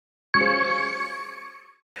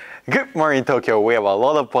Good morning, Tokyo. We have a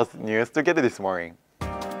lot of positive news to get this morning.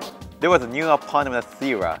 There was a new appointment at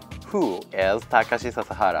CRRA. Who is Takashi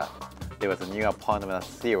Sasahara? There was a new appointment at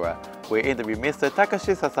CRRA. We interviewed Mr.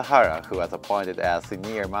 Takashi Sasahara, who was appointed as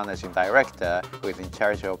Senior Managing Director, who is in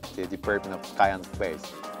charge of the Department of Sky and Space.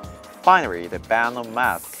 Finally, the ban on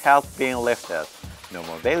masks has been lifted.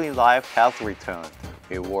 Normal daily life has returned.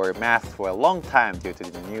 We wore masks for a long time due to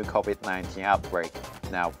the new COVID-19 outbreak.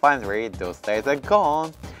 Now finally, those days are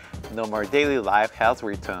gone. Normal daily life has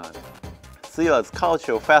returned. CRRA's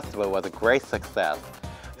Cultural Festival was a great success.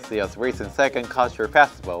 CRRA's recent second Cultural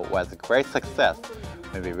Festival was a great success.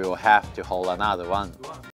 Maybe we will have to hold another one.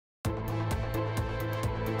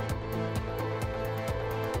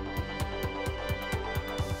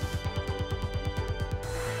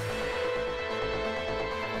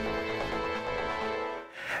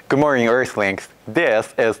 Good morning, Earthlings.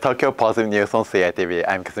 This is Tokyo Positive News on CITV.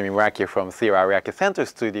 I'm Kazumi Muraki from CRRA Center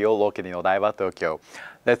Studio located in Odaiba, Tokyo.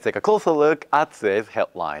 Let's take a closer look at today's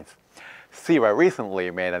headlines. CRRA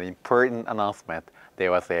recently made an important announcement.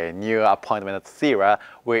 There was a new appointment at CRRA.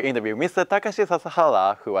 We interviewed Mr. Takashi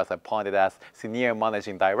Sasahara, who was appointed as Senior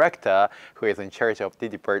Managing Director, who is in charge of the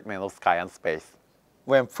Department of Sky and Space.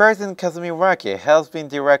 When President Kazumi Muraki has been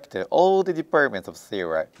directed all the departments of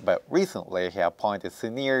CRRA, but recently he appointed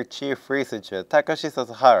Senior Chief Researcher Takashi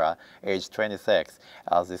Sasahara, age 26,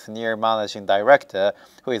 as the Senior Managing Director,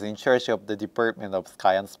 who is in charge of the Department of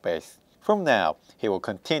Sky and Space. From now, he will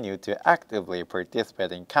continue to actively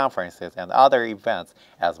participate in conferences and other events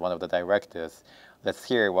as one of the directors. Let's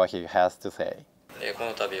hear what he has to say. こ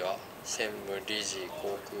の度は専務理事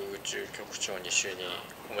航空宇宙局長に就任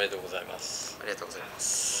おめでとうございます。ありがとうございま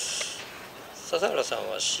す。笹原さん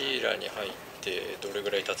はCRRAに入ってどれ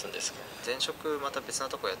ぐらい経つんですか？前職また別の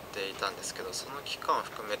とこやっていたんですけど、その期間を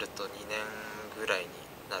含めると2年ぐらいに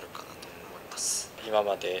なるかなと思います。今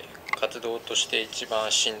まで活動として一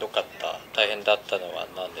番しんどかった大変だったのは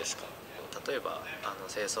何ですか？例えば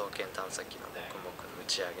成層圏探査機の黙々の打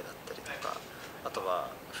ち上げだったりとか、あとは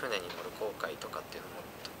船に乗る航海とかっていうのも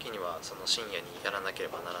時にはその深夜にやらなけれ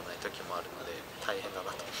ばならない時もあるので大変だな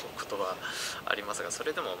と思うことはありますが、そ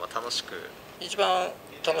れでも楽しく。一番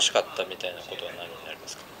楽しかったみたいなことは何になりま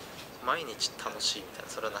すか？毎日楽しいみたいな、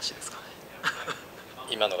それはなしですかね。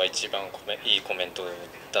今のが一番いいコメント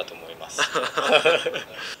だと思います。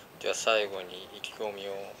では最後に意気込み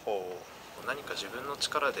を何か自分の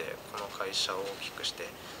力でこの会社を大きくして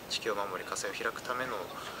地球を守り火星を開くための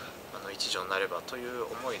一助になればという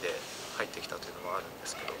思いで入ってきたというのはあるんで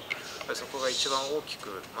すけど、やっぱりそこが一番大き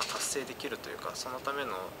く達成できるというか、そのため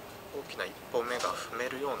の大きな一歩目が踏め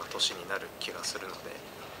るような年になる気がするので、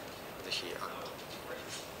ぜひ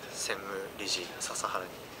専務理事笹原に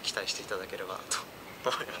期待していただければと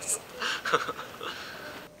思います。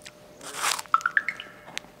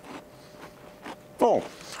Oh,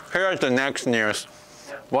 here's the next news.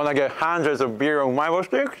 Wanna get hundreds of beer on Bible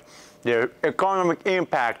sticks? The economic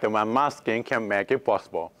impact of masking can make it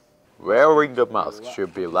possible. Wearing the mask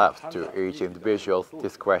should be left to each individual's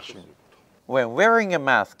discretion. When wearing a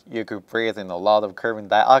mask, you could breathe in a lot of carbon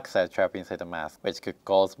dioxide trapped inside the mask, which could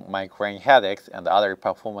cause migraine headaches and other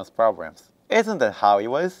performance problems. Isn't that how it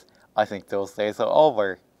was? I think those days are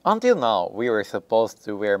over. Until now, we were supposed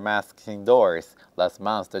to wear masks indoors. Last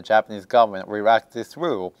month, the Japanese government relaxed this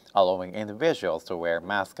rule, allowing individuals to wear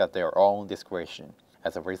masks at their own discretion.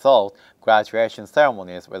 As a result, graduation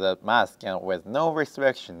ceremonies without masks and with no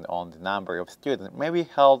restriction on the number of students may be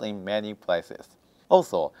held in many places.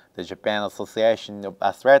 Also, the Japan Association of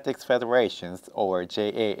Athletics Federations, or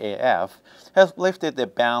JAAF, has lifted the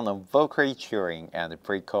ban on vocal cheering and the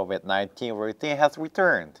pre-COVID-19 routine has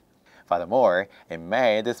returned. Furthermore, in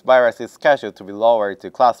May, this virus is scheduled to be lowered to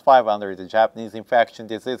Class 5 under the Japanese Infection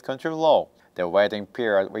Disease Control Law. The waiting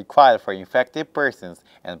period required for infected persons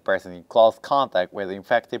and persons in close contact with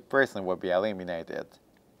infected persons will be eliminated.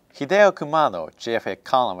 Hideo Kumano, chief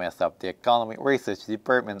economist of the Economic Research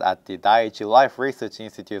Department at the Daiichi Life Research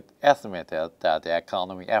Institute, estimated that the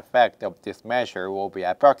economic effect of this measure will be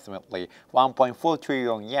approximately 1.4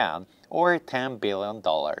 trillion yen, or $10 billion.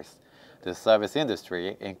 The service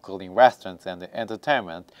industry, including restaurants and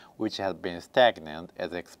entertainment, which has been stagnant,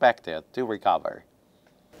 is expected to recover.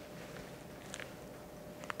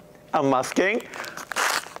 Unmasking?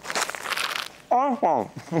 Awesome!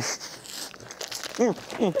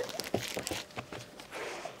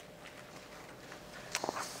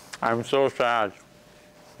 I'm so sad.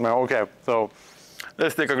 Okay, so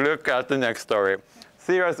let's take a look at the next story.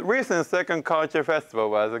 CRRA's recent second culture festival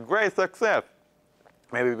was a great success.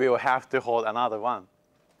 Maybe we will have to hold another one.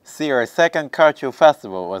 CRRA's second cultural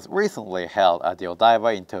festival was recently held at the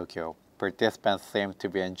Odaiba in Tokyo. participants seemed to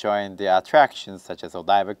be enjoying the attractions such as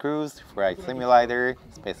Odaiba Cruise, Flight Simulator,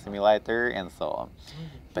 Space Simulator, and so on.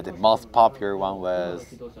 But the most popular one was...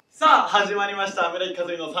 さあ始まりました村木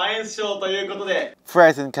風海のサイエンスショーということで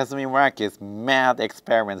President Kazumi Muraki's Mad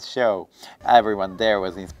Experiment Show. Everyone there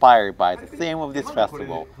was inspired by the theme of this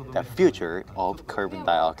festival, the future of carbon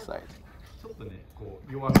dioxide.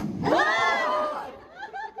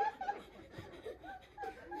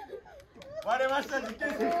 割れました実験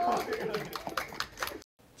成功。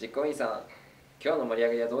実行委員さん、今日の盛り上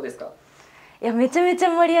がりはどうですか？いや、めちゃめちゃ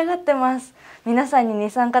盛り上がってます。皆さんに二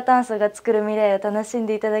酸化炭素が作る未来を楽しん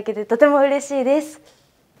でいただけてとても嬉しいです。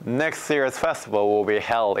Next year's festival will be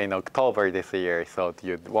held in October this year, so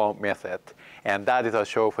you won't miss it. And that is our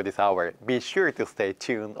show for this hour. Be sure to stay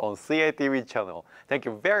tuned on CITV channel. Thank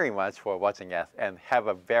you very much for watching us and have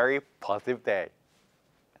a very positive day.